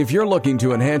If you're looking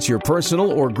to enhance your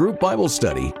personal or group Bible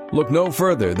study, look no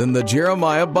further than the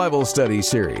Jeremiah Bible Study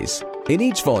Series. In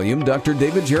each volume, Dr.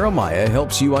 David Jeremiah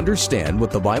helps you understand what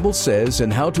the Bible says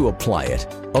and how to apply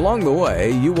it. Along the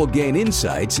way, you will gain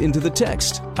insights into the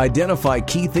text, identify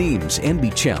key themes, and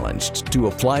be challenged to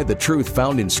apply the truth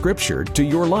found in Scripture to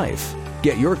your life.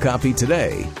 Get your copy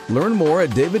today. Learn more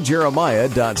at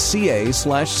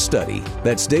davidjeremiah.ca/study.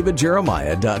 That's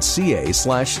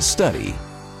davidjeremiah.ca/study.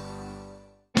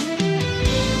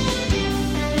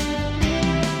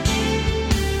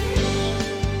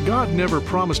 God never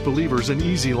promised believers an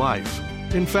easy life.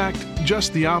 In fact,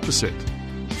 just the opposite.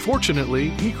 Fortunately,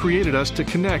 He created us to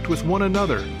connect with one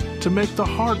another, to make the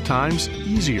hard times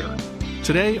easier.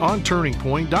 Today on Turning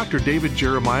Point, Dr. David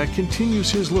Jeremiah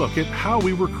continues his look at how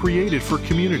we were created for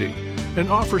community and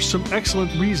offers some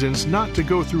excellent reasons not to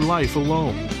go through life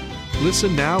alone.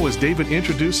 Listen now as David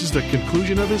introduces the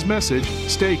conclusion of his message,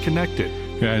 Stay Connected.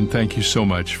 And thank you so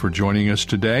much for joining us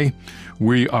today.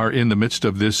 We are in the midst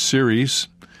of this series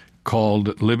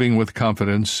called Living with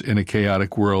Confidence in a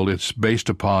Chaotic World. It's based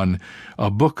upon a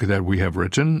book that we have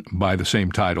written by the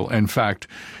same title. In fact,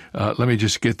 let me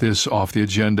just get this off the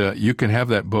agenda. You can have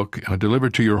that book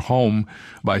delivered to your home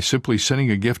by simply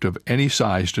sending a gift of any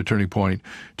size to Turning Point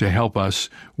to help us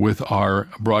with our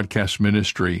broadcast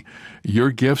ministry.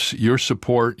 Your gifts, your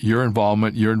support, your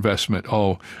involvement, your investment,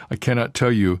 I cannot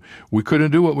tell you, we couldn't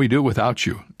do what we do without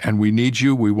you. And we need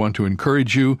you. We want to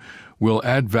encourage you. We'll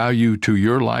add value to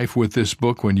your life with this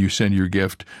book when you send your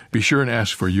gift. Be sure and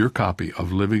ask for your copy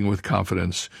of Living with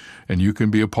Confidence, and you can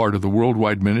be a part of the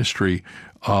worldwide ministry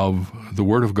of the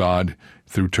Word of God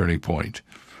through Turning Point.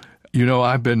 You know,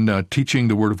 I've been teaching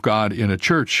the Word of God in a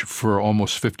church for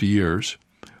almost 50 years.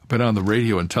 I've been on the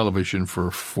radio and television for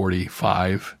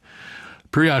 45.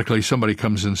 Periodically, somebody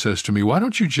comes and says to me, why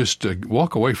don't you just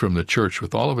walk away from the church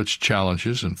with all of its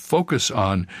challenges and focus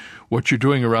on what you're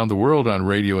doing around the world on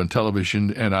radio and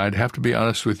television? And I'd have to be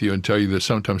honest with you and tell you that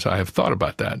sometimes I have thought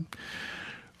about that.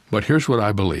 But here's what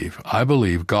I believe. I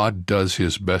believe God does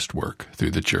His best work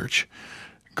through the church.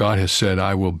 God has said,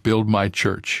 I will build my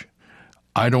church.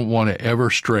 I don't want to ever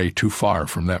stray too far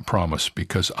from that promise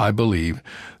because I believe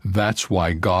that's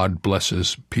why God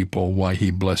blesses people, why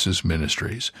He blesses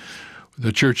ministries.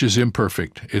 The church is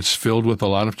imperfect. It's filled with a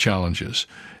lot of challenges,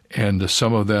 and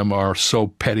some of them are so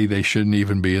petty they shouldn't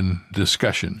even be in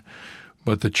discussion.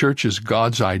 But the church is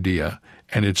God's idea,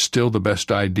 and it's still the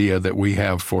best idea that we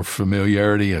have for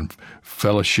familiarity and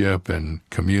fellowship and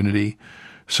community.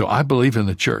 So I believe in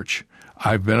the church.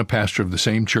 I've been a pastor of the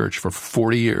same church for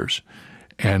 40 years,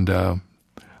 and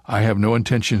I have no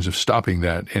intentions of stopping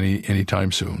that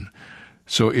anytime soon.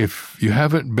 So if you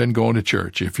haven't been going to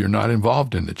church, if you're not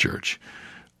involved in the church,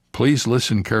 please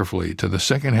listen carefully to the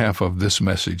second half of this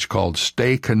message called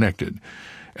Stay Connected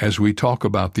as we talk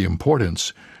about the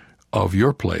importance of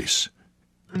your place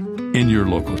in your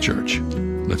local church.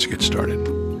 Let's get started.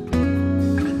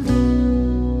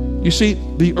 You see,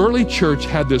 the early church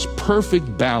had this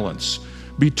perfect balance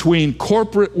between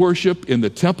corporate worship in the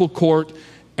temple court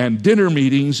and dinner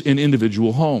meetings in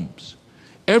individual homes.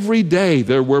 Every day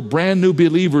there were brand new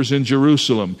believers in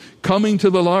Jerusalem coming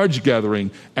to the large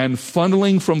gathering and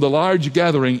funneling from the large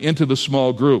gathering into the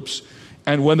small groups.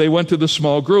 And when they went to the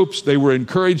small groups, they were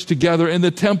encouraged to gather in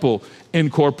the temple in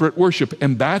corporate worship.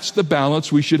 And that's the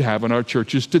balance we should have in our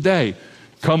churches today.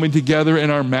 Coming together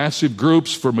in our massive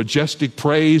groups for majestic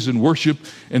praise and worship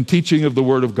and teaching of the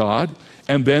Word of God.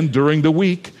 And then during the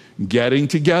week, getting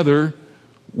together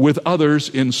with others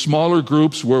in smaller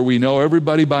groups where we know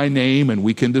everybody by name and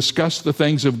we can discuss the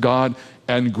things of God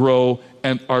and grow.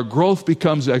 And our growth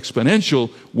becomes exponential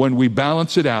when we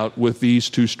balance it out with these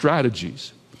two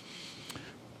strategies.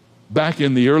 Back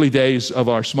in the early days of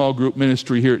our small group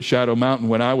ministry here at Shadow Mountain,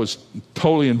 when I was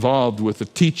totally involved with the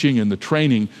teaching and the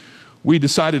training, we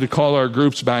decided to call our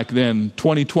groups back then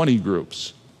 2020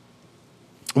 groups.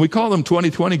 And we call them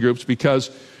 2020 groups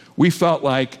because we felt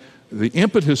like the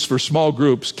impetus for small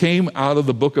groups came out of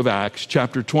the book of Acts,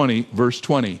 chapter 20, verse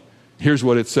 20. Here's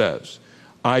what it says.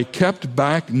 I kept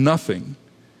back nothing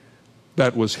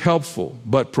that was helpful,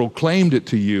 but proclaimed it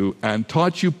to you and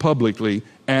taught you publicly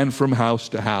and from house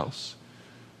to house.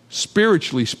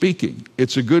 Spiritually speaking,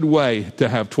 it's a good way to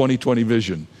have 2020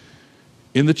 vision.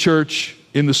 In the church,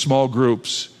 in the small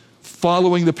groups,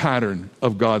 following the pattern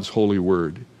of God's holy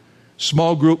word.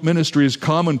 Small group ministry is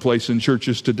commonplace in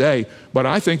churches today, but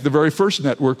I think the very first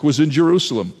network was in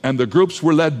Jerusalem, and the groups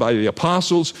were led by the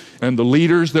apostles and the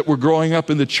leaders that were growing up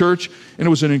in the church, and it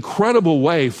was an incredible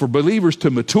way for believers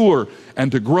to mature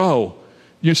and to grow.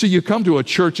 You see, you come to a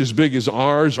church as big as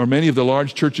ours or many of the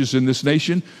large churches in this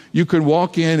nation, you can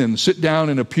walk in and sit down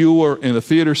in a pew or in a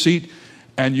theater seat,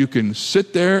 and you can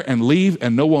sit there and leave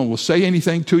and no one will say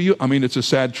anything to you. I mean, it's a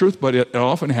sad truth, but it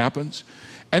often happens.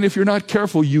 And if you're not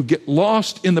careful, you get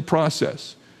lost in the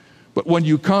process. But when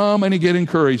you come and you get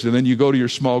encouraged and then you go to your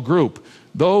small group,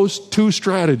 those two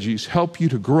strategies help you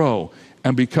to grow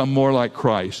and become more like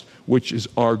Christ, which is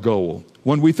our goal.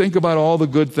 When we think about all the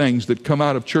good things that come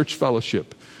out of church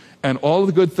fellowship and all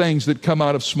the good things that come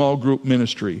out of small group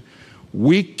ministry,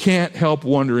 we can't help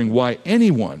wondering why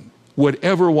anyone would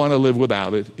ever want to live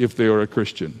without it if they are a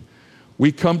Christian.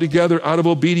 We come together out of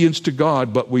obedience to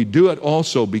God, but we do it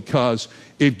also because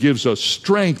it gives us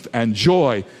strength and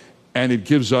joy, and it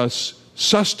gives us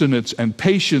sustenance and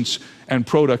patience and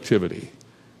productivity.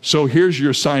 So here's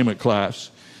your assignment,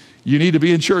 class. You need to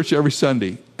be in church every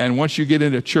Sunday. And once you get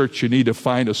into church, you need to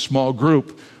find a small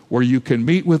group where you can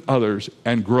meet with others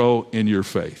and grow in your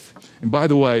faith. And by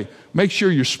the way, make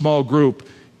sure your small group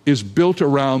is built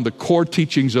around the core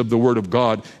teachings of the Word of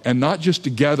God and not just a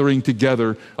gathering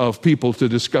together of people to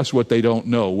discuss what they don't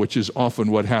know, which is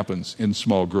often what happens in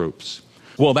small groups.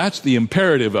 Well, that's the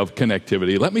imperative of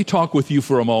connectivity. Let me talk with you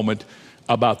for a moment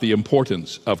about the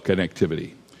importance of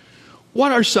connectivity.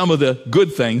 What are some of the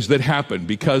good things that happen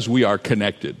because we are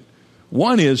connected?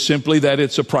 One is simply that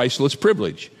it's a priceless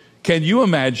privilege. Can you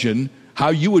imagine how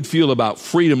you would feel about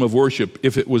freedom of worship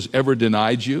if it was ever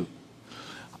denied you?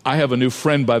 I have a new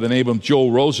friend by the name of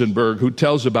Joel Rosenberg who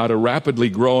tells about a rapidly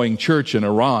growing church in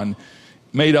Iran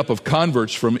made up of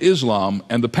converts from Islam,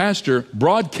 and the pastor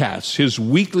broadcasts his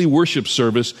weekly worship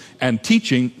service and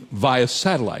teaching via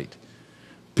satellite.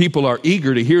 People are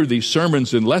eager to hear these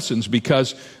sermons and lessons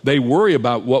because they worry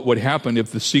about what would happen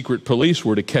if the secret police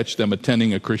were to catch them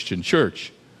attending a Christian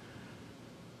church.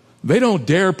 They don't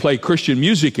dare play Christian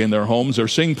music in their homes or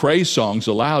sing praise songs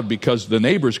aloud because the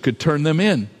neighbors could turn them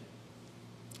in.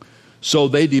 So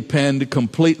they depend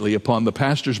completely upon the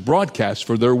pastor's broadcast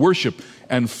for their worship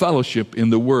and fellowship in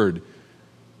the Word.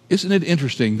 Isn't it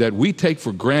interesting that we take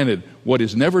for granted what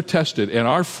is never tested, and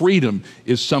our freedom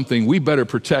is something we better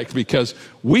protect, because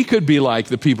we could be like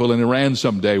the people in Iran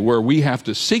someday where we have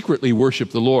to secretly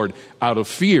worship the Lord out of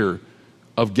fear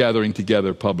of gathering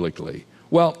together publicly.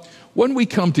 Well, when we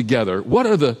come together, what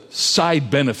are the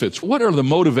side benefits? What are the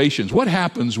motivations? What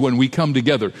happens when we come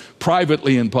together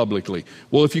privately and publicly?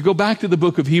 Well, if you go back to the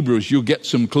book of Hebrews, you'll get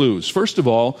some clues. First of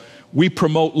all, we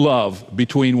promote love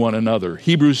between one another.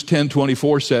 Hebrews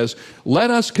 10:24 says, "Let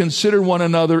us consider one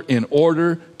another in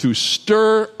order to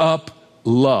stir up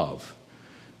love."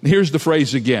 Here's the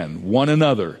phrase again, one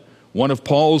another. One of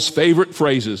Paul's favorite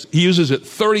phrases. He uses it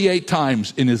 38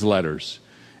 times in his letters.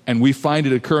 And we find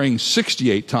it occurring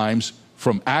 68 times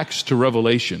from Acts to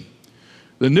Revelation.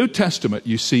 The New Testament,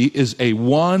 you see, is a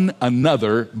one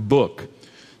another book.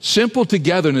 Simple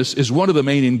togetherness is one of the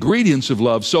main ingredients of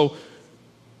love, so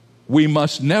we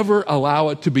must never allow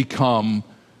it to become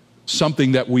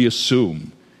something that we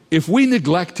assume. If we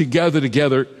neglect to gather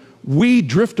together, we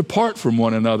drift apart from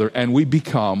one another and we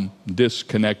become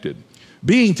disconnected.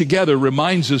 Being together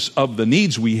reminds us of the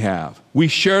needs we have. We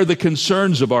share the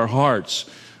concerns of our hearts.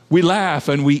 We laugh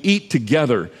and we eat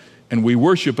together, and we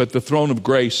worship at the throne of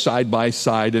grace side by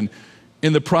side. And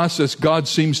in the process, God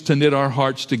seems to knit our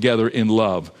hearts together in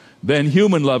love. Then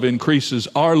human love increases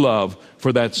our love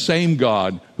for that same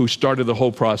God who started the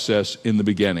whole process in the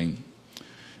beginning.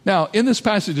 Now, in this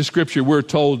passage of Scripture, we're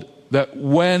told that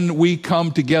when we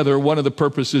come together, one of the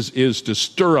purposes is to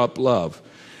stir up love.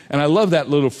 And I love that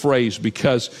little phrase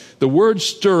because the word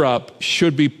stir up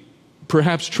should be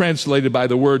perhaps translated by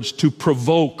the words to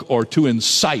provoke or to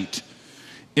incite.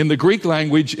 In the Greek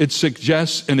language, it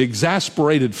suggests an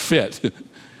exasperated fit.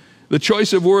 The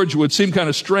choice of words would seem kind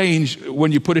of strange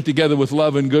when you put it together with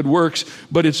love and good works,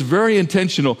 but it's very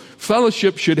intentional.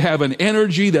 Fellowship should have an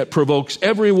energy that provokes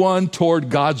everyone toward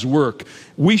God's work.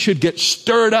 We should get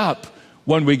stirred up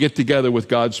when we get together with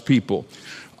God's people.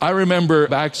 I remember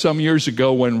back some years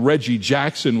ago when Reggie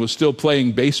Jackson was still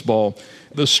playing baseball,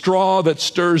 the straw that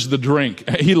stirs the drink.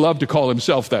 He loved to call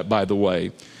himself that, by the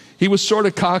way. He was sort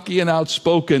of cocky and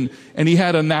outspoken, and he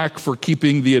had a knack for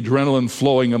keeping the adrenaline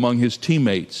flowing among his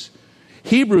teammates.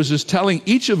 Hebrews is telling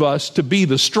each of us to be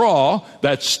the straw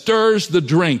that stirs the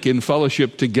drink in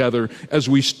fellowship together as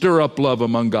we stir up love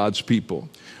among God's people.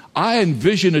 I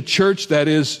envision a church that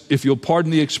is, if you'll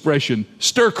pardon the expression,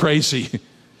 stir crazy.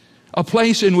 A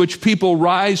place in which people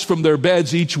rise from their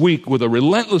beds each week with a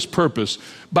relentless purpose.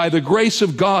 By the grace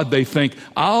of God, they think,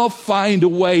 I'll find a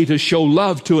way to show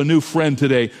love to a new friend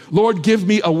today. Lord, give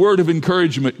me a word of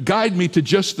encouragement. Guide me to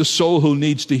just the soul who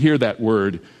needs to hear that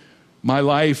word. My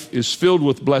life is filled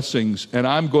with blessings, and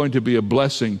I'm going to be a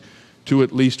blessing to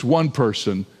at least one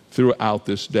person throughout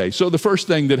this day. So the first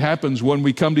thing that happens when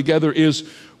we come together is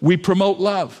we promote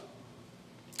love.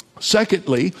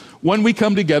 Secondly, when we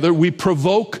come together, we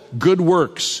provoke good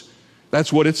works.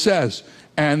 That's what it says.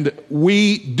 And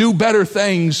we do better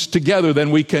things together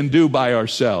than we can do by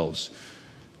ourselves.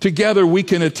 Together we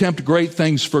can attempt great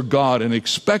things for God and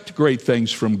expect great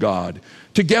things from God.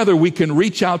 Together we can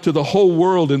reach out to the whole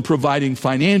world in providing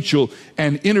financial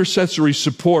and intercessory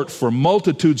support for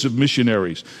multitudes of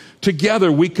missionaries.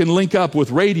 Together we can link up with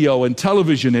radio and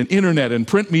television and internet and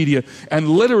print media, and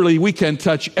literally we can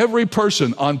touch every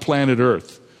person on planet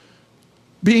Earth.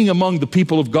 Being among the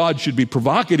people of God should be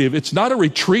provocative. It's not a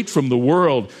retreat from the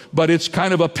world, but it's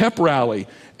kind of a pep rally.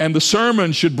 And the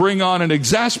sermon should bring on an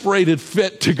exasperated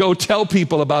fit to go tell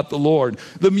people about the Lord.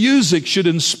 The music should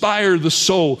inspire the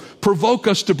soul, provoke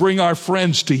us to bring our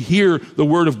friends to hear the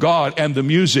Word of God and the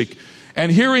music.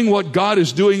 And hearing what God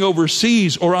is doing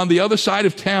overseas or on the other side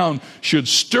of town should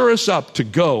stir us up to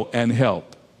go and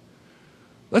help.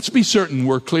 Let's be certain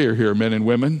we're clear here, men and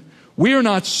women. We are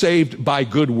not saved by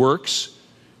good works.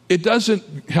 It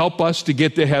doesn't help us to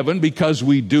get to heaven because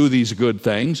we do these good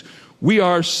things. We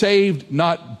are saved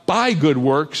not by good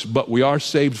works, but we are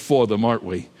saved for them, aren't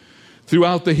we?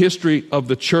 Throughout the history of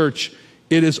the church,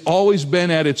 it has always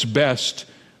been at its best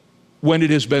when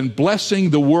it has been blessing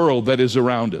the world that is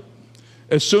around it.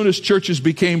 As soon as churches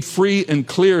became free and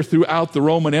clear throughout the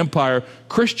Roman Empire,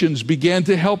 Christians began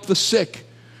to help the sick.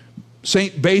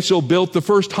 St. Basil built the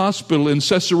first hospital in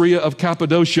Caesarea of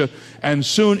Cappadocia, and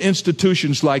soon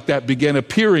institutions like that began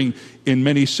appearing in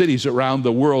many cities around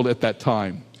the world at that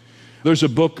time. There's a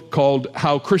book called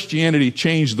How Christianity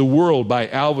Changed the World by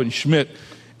Alvin Schmidt,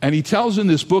 and he tells in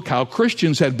this book how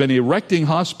Christians had been erecting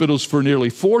hospitals for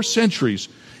nearly 4 centuries,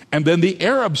 and then the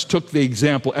Arabs took the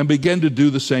example and began to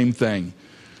do the same thing.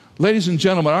 Ladies and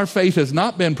gentlemen, our faith has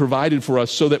not been provided for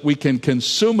us so that we can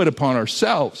consume it upon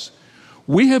ourselves.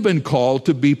 We have been called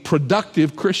to be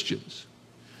productive Christians.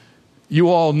 You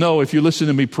all know, if you listen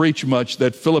to me preach much,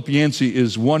 that Philip Yancey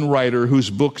is one writer whose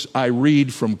books I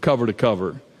read from cover to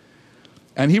cover.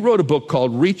 And he wrote a book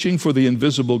called Reaching for the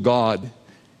Invisible God.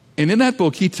 And in that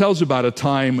book, he tells about a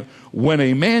time when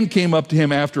a man came up to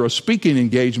him after a speaking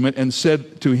engagement and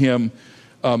said to him,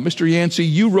 Mr. Yancey,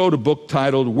 you wrote a book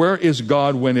titled, Where is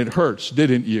God When It Hurts,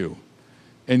 didn't you?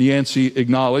 And Yancey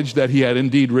acknowledged that he had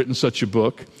indeed written such a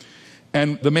book.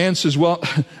 And the man says, well,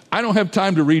 I don't have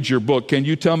time to read your book. Can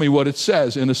you tell me what it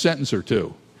says in a sentence or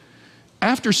two?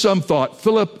 After some thought,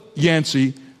 Philip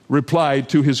Yancey replied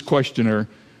to his questioner,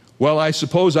 well, I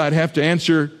suppose I'd have to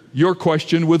answer your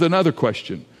question with another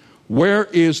question. Where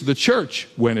is the church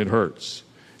when it hurts?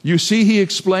 You see, he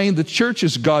explained, the church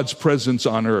is God's presence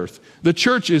on earth. The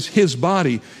church is His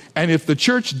body. And if the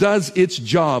church does its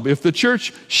job, if the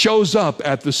church shows up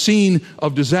at the scene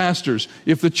of disasters,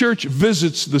 if the church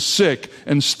visits the sick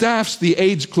and staffs the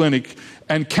AIDS clinic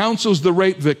and counsels the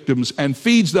rape victims and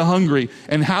feeds the hungry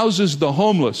and houses the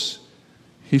homeless,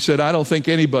 he said, I don't think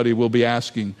anybody will be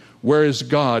asking, where is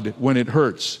God when it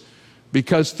hurts?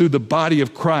 Because through the body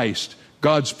of Christ,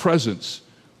 God's presence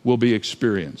will be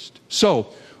experienced. So,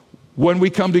 when we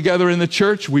come together in the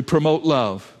church, we promote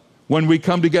love. When we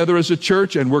come together as a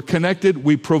church and we're connected,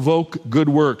 we provoke good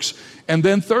works. And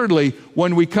then thirdly,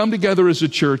 when we come together as a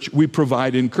church, we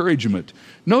provide encouragement.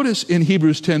 Notice in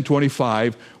Hebrews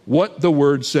 10:25 what the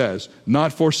word says.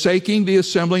 Not forsaking the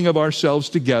assembling of ourselves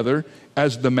together,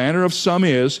 as the manner of some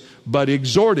is, but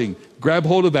exhorting. Grab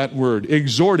hold of that word,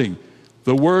 exhorting.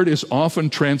 The word is often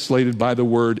translated by the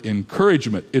word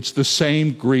encouragement. It's the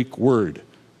same Greek word.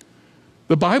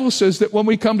 The Bible says that when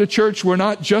we come to church, we're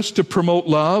not just to promote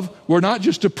love, we're not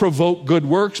just to provoke good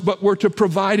works, but we're to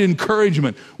provide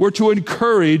encouragement. We're to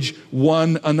encourage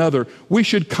one another. We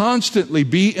should constantly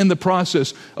be in the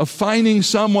process of finding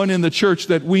someone in the church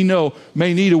that we know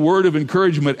may need a word of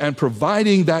encouragement and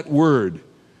providing that word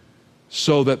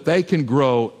so that they can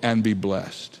grow and be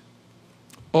blessed.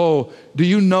 Oh, do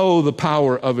you know the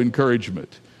power of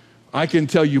encouragement? I can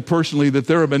tell you personally that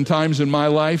there have been times in my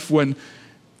life when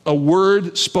a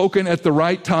word spoken at the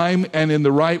right time and in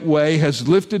the right way has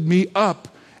lifted me up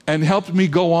and helped me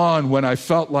go on when I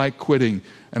felt like quitting.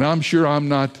 And I'm sure I'm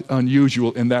not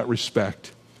unusual in that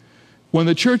respect. When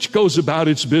the church goes about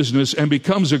its business and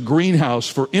becomes a greenhouse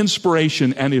for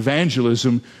inspiration and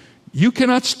evangelism, you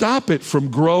cannot stop it from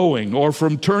growing or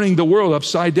from turning the world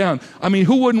upside down. I mean,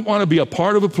 who wouldn't want to be a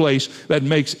part of a place that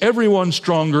makes everyone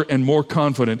stronger and more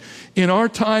confident? In our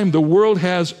time, the world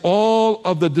has all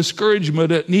of the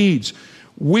discouragement it needs.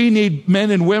 We need men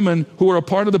and women who are a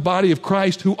part of the body of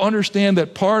Christ who understand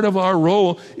that part of our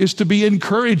role is to be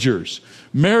encouragers.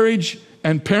 Marriage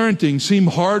and parenting seem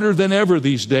harder than ever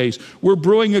these days. We're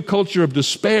brewing a culture of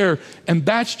despair, and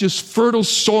that's just fertile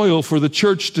soil for the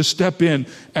church to step in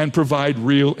and provide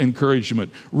real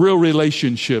encouragement, real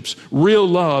relationships, real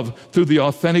love through the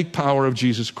authentic power of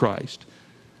Jesus Christ.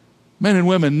 Men and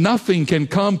women, nothing can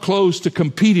come close to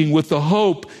competing with the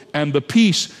hope and the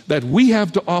peace that we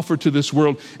have to offer to this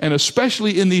world, and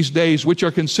especially in these days, which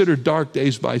are considered dark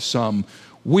days by some.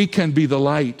 We can be the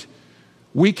light.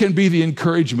 We can be the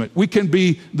encouragement. We can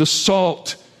be the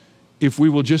salt if we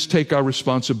will just take our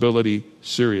responsibility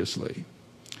seriously.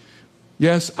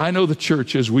 Yes, I know the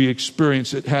church as we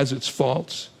experience it has its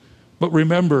faults. But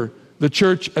remember, the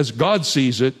church as God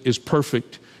sees it is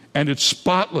perfect, and it's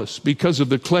spotless because of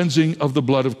the cleansing of the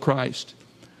blood of Christ.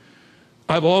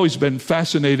 I've always been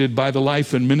fascinated by the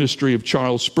life and ministry of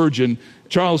Charles Spurgeon.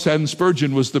 Charles Haddon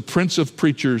Spurgeon was the prince of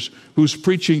preachers whose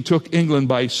preaching took England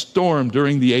by storm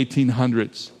during the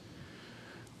 1800s.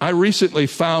 I recently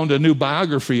found a new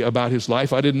biography about his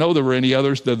life. I didn't know there were any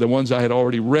others than the ones I had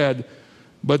already read,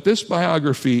 but this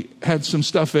biography had some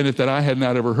stuff in it that I had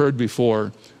not ever heard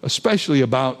before, especially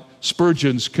about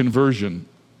Spurgeon's conversion.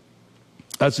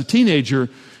 As a teenager,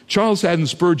 Charles Haddon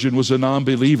Spurgeon was a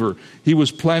non-believer. He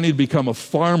was planning to become a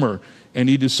farmer, and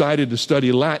he decided to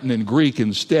study Latin and Greek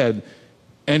instead.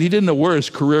 And he didn't know where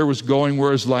his career was going,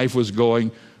 where his life was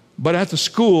going. But at the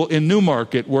school in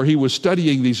Newmarket, where he was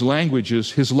studying these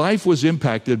languages, his life was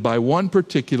impacted by one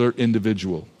particular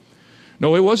individual.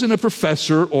 No, it wasn't a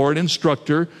professor or an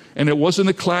instructor, and it wasn't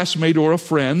a classmate or a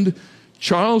friend.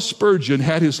 Charles Spurgeon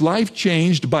had his life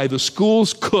changed by the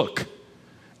school's cook,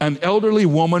 an elderly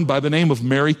woman by the name of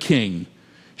Mary King.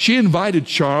 She invited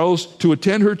Charles to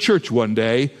attend her church one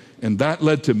day, and that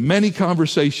led to many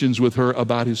conversations with her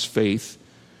about his faith.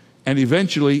 And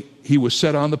eventually, he was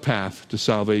set on the path to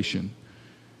salvation.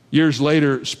 Years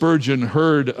later, Spurgeon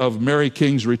heard of Mary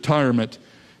King's retirement,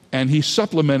 and he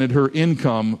supplemented her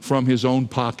income from his own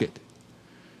pocket.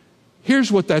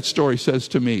 Here's what that story says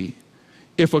to me.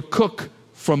 If a cook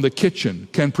from the kitchen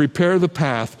can prepare the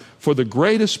path for the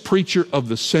greatest preacher of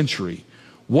the century,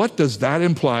 what does that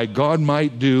imply God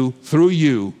might do through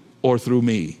you or through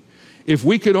me? If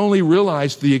we could only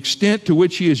realize the extent to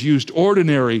which he has used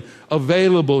ordinary,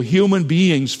 available human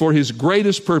beings for his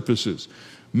greatest purposes.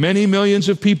 Many millions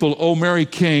of people owe Mary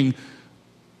King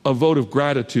a vote of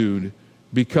gratitude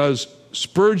because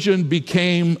Spurgeon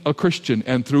became a Christian,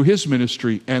 and through his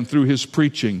ministry and through his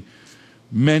preaching,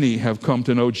 many have come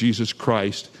to know Jesus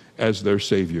Christ as their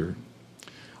Savior.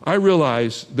 I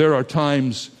realize there are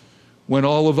times when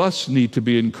all of us need to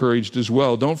be encouraged as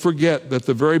well. Don't forget that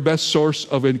the very best source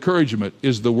of encouragement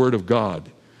is the Word of God.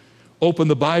 Open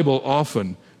the Bible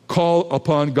often, call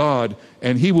upon God,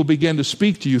 and he will begin to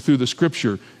speak to you through the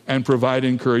Scripture and provide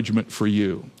encouragement for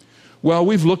you. Well,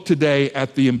 we've looked today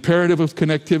at the imperative of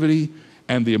connectivity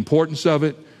and the importance of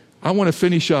it. I want to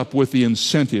finish up with the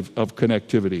incentive of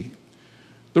connectivity.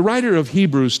 The writer of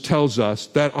Hebrews tells us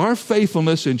that our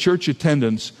faithfulness in church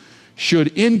attendance should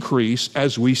increase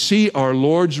as we see our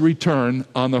Lord's return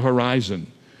on the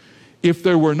horizon. If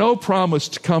there were no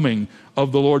promised coming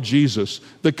of the Lord Jesus,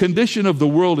 the condition of the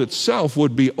world itself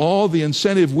would be all the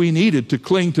incentive we needed to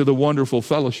cling to the wonderful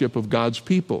fellowship of God's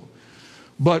people.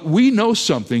 But we know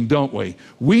something, don't we?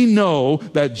 We know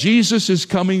that Jesus is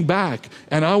coming back,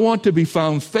 and I want to be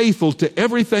found faithful to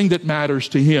everything that matters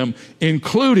to him,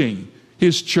 including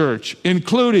his church,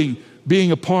 including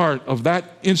being a part of that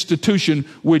institution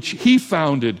which he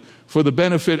founded for the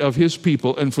benefit of his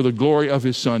people and for the glory of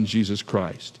his Son, Jesus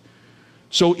Christ.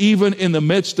 So even in the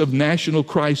midst of national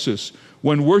crisis,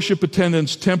 when worship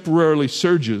attendance temporarily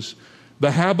surges,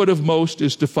 the habit of most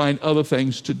is to find other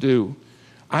things to do.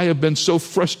 I have been so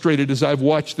frustrated as I've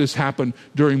watched this happen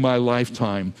during my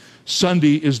lifetime.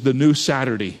 Sunday is the new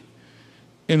Saturday.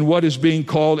 In what is being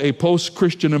called a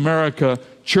post-Christian America,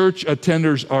 church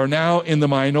attenders are now in the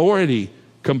minority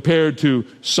compared to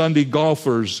Sunday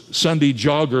golfers, Sunday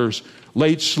joggers,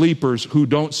 late sleepers who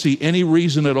don't see any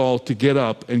reason at all to get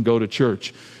up and go to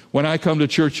church. When I come to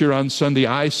church here on Sunday,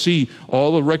 I see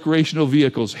all the recreational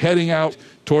vehicles heading out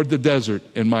toward the desert,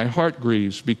 and my heart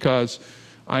grieves because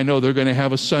I know they're going to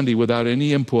have a Sunday without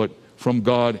any input from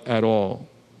God at all.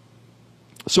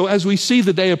 So as we see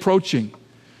the day approaching,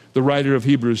 the writer of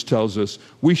Hebrews tells us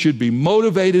we should be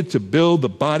motivated to build the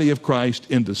body of Christ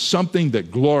into something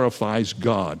that glorifies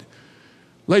God.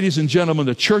 Ladies and gentlemen,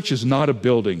 the church is not a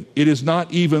building. It is not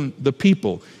even the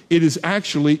people. It is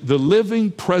actually the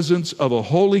living presence of a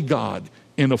holy God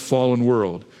in a fallen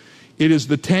world. It is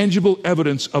the tangible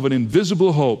evidence of an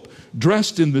invisible hope,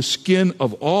 dressed in the skin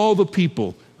of all the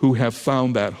people who have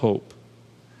found that hope.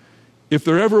 If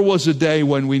there ever was a day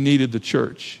when we needed the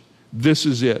church, this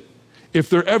is it.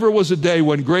 If there ever was a day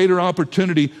when greater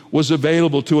opportunity was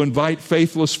available to invite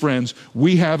faithless friends,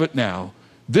 we have it now.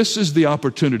 This is the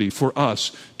opportunity for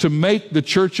us to make the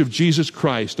Church of Jesus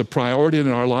Christ a priority in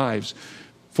our lives,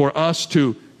 for us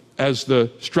to, as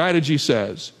the strategy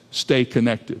says, stay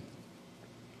connected.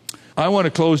 I want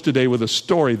to close today with a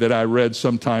story that I read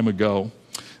some time ago.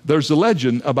 There's a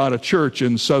legend about a church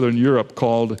in southern Europe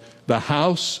called the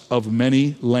House of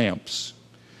Many Lamps.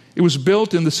 It was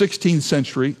built in the 16th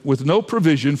century with no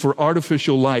provision for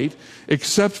artificial light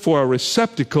except for a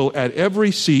receptacle at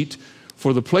every seat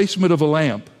for the placement of a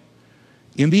lamp.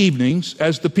 In the evenings,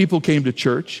 as the people came to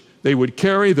church, they would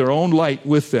carry their own light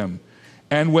with them.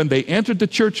 And when they entered the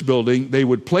church building, they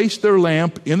would place their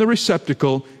lamp in the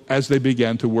receptacle as they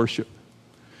began to worship.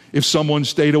 If someone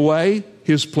stayed away,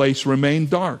 his place remained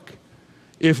dark.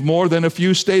 If more than a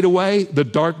few stayed away, the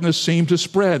darkness seemed to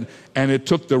spread, and it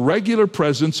took the regular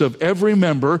presence of every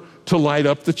member to light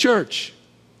up the church.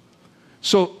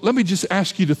 So let me just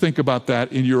ask you to think about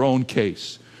that in your own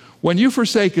case. When you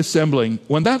forsake assembling,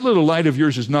 when that little light of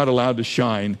yours is not allowed to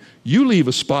shine, you leave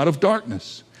a spot of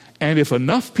darkness. And if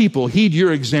enough people heed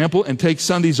your example and take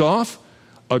Sundays off,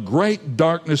 a great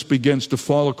darkness begins to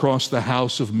fall across the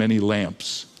house of many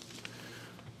lamps.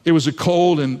 It was a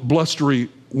cold and blustery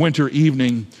winter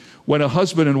evening when a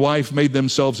husband and wife made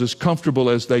themselves as comfortable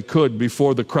as they could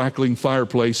before the crackling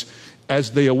fireplace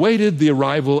as they awaited the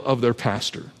arrival of their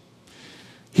pastor.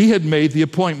 He had made the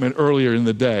appointment earlier in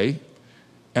the day,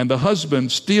 and the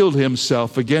husband steeled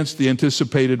himself against the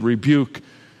anticipated rebuke.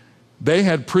 They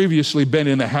had previously been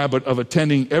in the habit of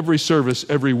attending every service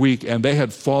every week, and they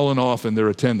had fallen off in their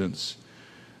attendance.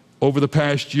 Over the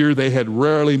past year, they had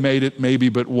rarely made it, maybe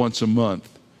but once a month.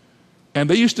 And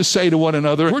they used to say to one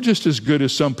another, we're just as good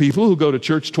as some people who go to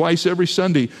church twice every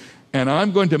Sunday, and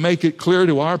I'm going to make it clear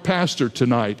to our pastor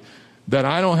tonight that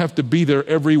I don't have to be there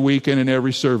every week and in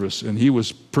every service. And he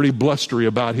was pretty blustery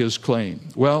about his claim.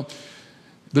 Well,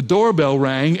 the doorbell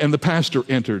rang and the pastor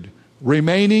entered.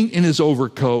 Remaining in his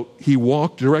overcoat, he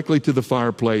walked directly to the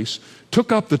fireplace,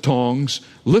 took up the tongs,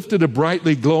 lifted a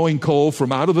brightly glowing coal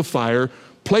from out of the fire,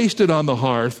 placed it on the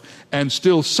hearth, and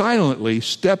still silently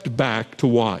stepped back to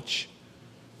watch.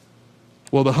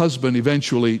 Well, the husband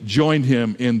eventually joined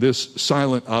him in this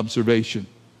silent observation.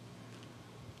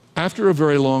 After a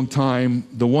very long time,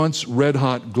 the once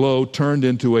red-hot glow turned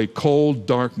into a cold,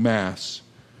 dark mass.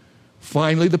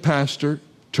 Finally, the pastor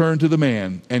turned to the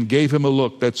man and gave him a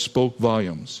look that spoke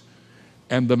volumes.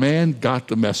 And the man got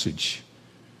the message.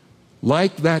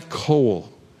 Like that coal,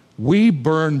 we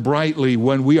burn brightly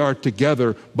when we are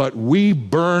together, but we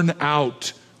burn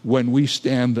out when we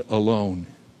stand alone.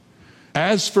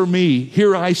 As for me,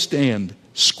 here I stand,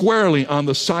 squarely on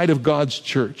the side of God's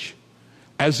church.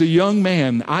 As a young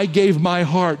man, I gave my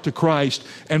heart to Christ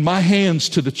and my hands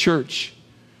to the church.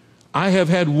 I have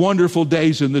had wonderful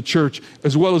days in the church,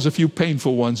 as well as a few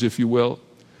painful ones, if you will.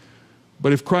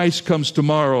 But if Christ comes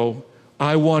tomorrow,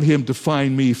 I want him to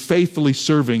find me faithfully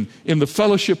serving in the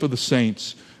fellowship of the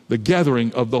saints, the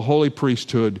gathering of the holy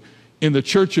priesthood, in the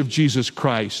church of Jesus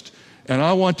Christ. And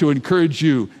I want to encourage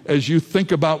you, as you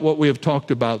think about what we have talked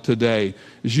about today,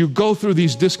 as you go through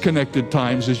these disconnected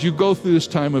times, as you go through this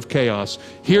time of chaos,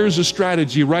 here's a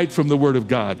strategy right from the Word of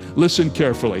God. Listen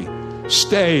carefully.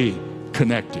 Stay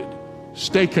connected.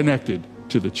 Stay connected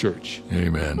to the church.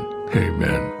 Amen.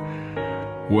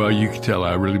 Amen. Well, you can tell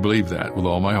I really believe that with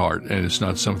all my heart. And it's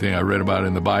not something I read about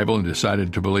in the Bible and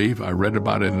decided to believe. I read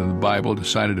about it in the Bible,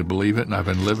 decided to believe it, and I've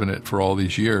been living it for all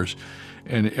these years.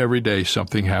 And every day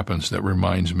something happens that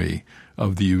reminds me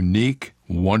of the unique,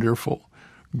 wonderful,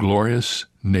 glorious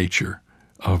nature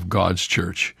of God's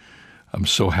church. I'm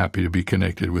so happy to be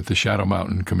connected with the Shadow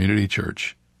Mountain Community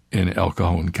Church in El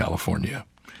Cajon, California.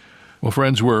 Well,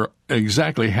 friends, we're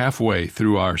exactly halfway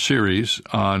through our series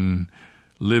on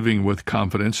living with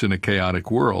confidence in a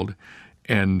chaotic world.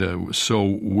 And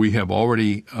so we have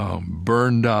already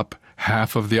burned up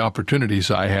half of the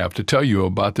opportunities I have to tell you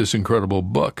about this incredible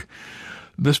book.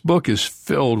 This book is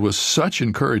filled with such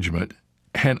encouragement,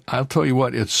 and I'll tell you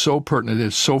what, it's so pertinent,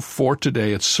 it's so for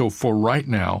today, it's so for right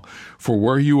now, for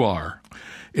where you are.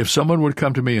 If someone would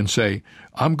come to me and say,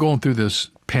 I'm going through this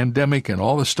pandemic and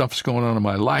all this stuff's going on in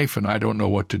my life and I don't know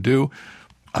what to do,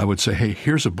 I would say, hey,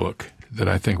 here's a book that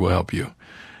I think will help you.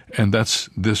 And that's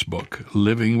this book,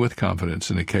 Living with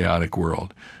Confidence in a Chaotic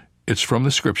World. It's from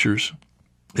the Scriptures.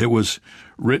 It was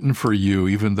written for you,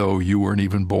 even though you weren't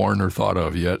even born or thought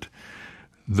of yet.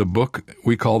 The book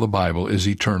we call the Bible is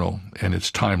eternal, and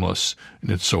it's timeless, and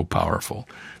it's so powerful.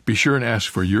 Be sure and ask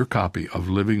for your copy of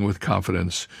Living with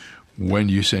Confidence when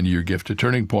you send your gift to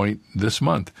Turning Point this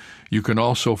month. You can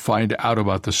also find out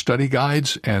about the study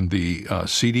guides and the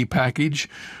CD package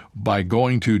by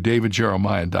going to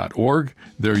davidjeremiah.org.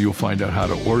 There you'll find out how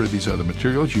to order these other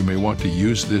materials. You may want to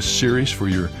use this series for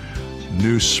your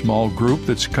new small group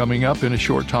that's coming up in a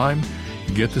short time.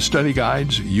 Get the study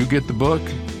guides, you get the book,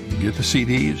 you get the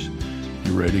CDs,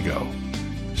 you're ready to go.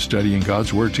 Studying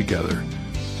God's Word together,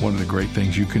 one of the great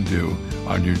things you can do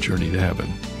on your journey to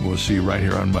heaven. We'll see you right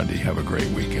here on Monday. Have a great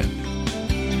weekend.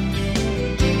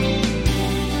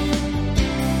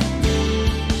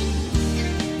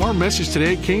 Our message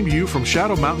today came to you from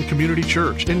Shadow Mountain Community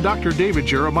Church and Dr. David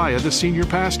Jeremiah, the senior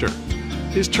pastor.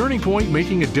 Is Turning Point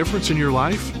making a difference in your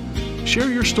life? Share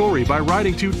your story by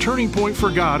writing to Turning Point for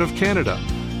God of Canada,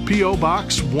 P.O.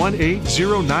 Box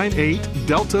 18098,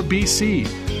 Delta, BC,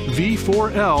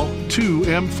 V4L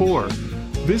 2M4.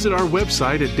 Visit our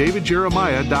website at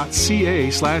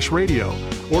davidjeremiah.ca/radio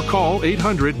or call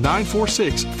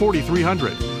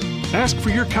 800-946-4300. Ask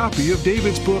for your copy of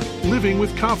David's book, Living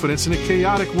with Confidence in a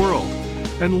Chaotic World,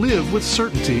 and live with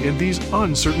certainty in these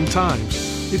uncertain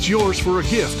times. It's yours for a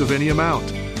gift of any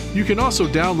amount. You can also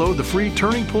download the free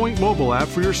Turning Point mobile app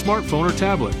for your smartphone or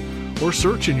tablet, or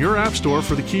search in your app store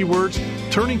for the keywords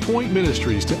Turning Point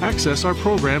Ministries to access our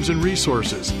programs and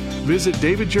resources. Visit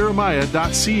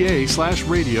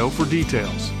davidjeremiah.ca/radio for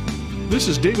details. This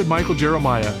is David Michael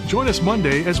Jeremiah. Join us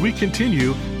Monday as we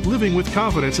continue living with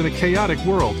confidence in a chaotic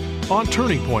world on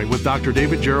Turning Point with Dr.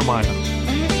 David Jeremiah.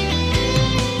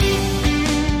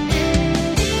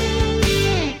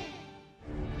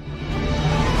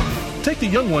 Take the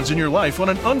young ones in your life on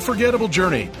an unforgettable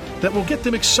journey that will get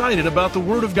them excited about the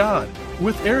Word of God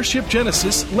with Airship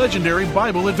Genesis Legendary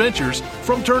Bible Adventures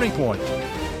from Turning Point.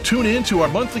 Tune in to our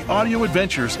monthly audio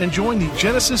adventures and join the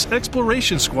Genesis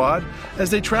Exploration Squad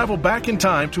as they travel back in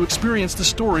time to experience the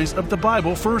stories of the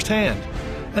Bible firsthand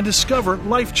and discover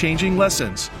life-changing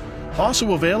lessons.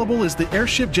 Also available is the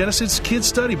Airship Genesis Kids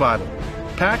Study Bible,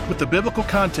 packed with the biblical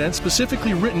content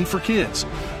specifically written for kids,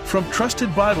 from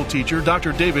trusted Bible teacher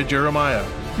Dr. David Jeremiah.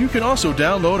 You can also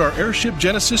download our Airship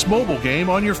Genesis mobile game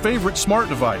on your favorite smart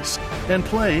device and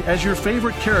play as your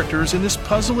favorite characters in this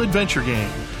puzzle adventure game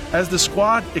as the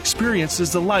squad experiences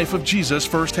the life of Jesus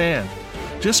firsthand.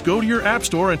 Just go to your app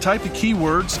store and type the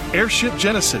keywords Airship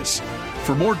Genesis.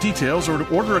 For more details or to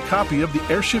order a copy of the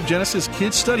Airship Genesis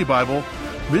Kids Study Bible,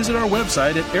 visit our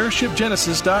website at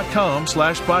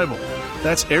airshipgenesis.com/Bible.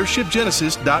 That's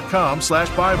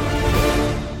airshipgenesis.com/Bible.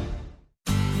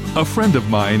 A friend of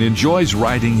mine enjoys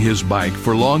riding his bike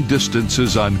for long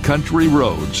distances on country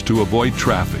roads to avoid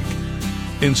traffic.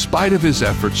 In spite of his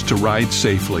efforts to ride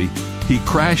safely, he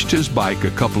crashed his bike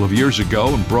a couple of years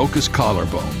ago and broke his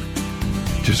collarbone.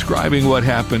 Describing what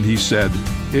happened, he said,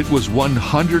 "It was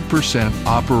 100%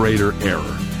 operator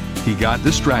error. He got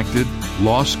distracted,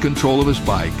 lost control of his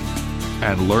bike,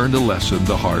 and learned a lesson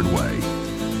the hard way."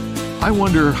 I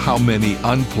wonder how many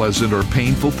unpleasant or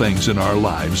painful things in our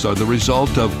lives are the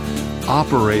result of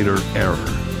operator error.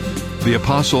 The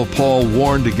Apostle Paul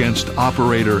warned against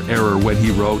operator error when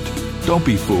he wrote, "Don't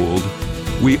be fooled.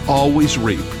 We always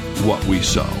reap what we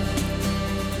sow."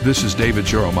 This is David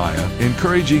Jeremiah,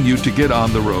 encouraging you to get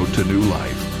on the road to new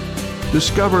life.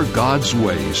 Discover God's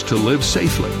ways to live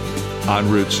safely on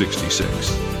Route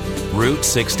 66. Route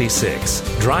 66,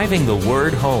 driving the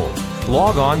word home.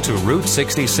 Log on to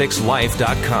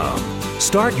Route66Life.com.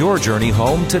 Start your journey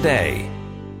home today.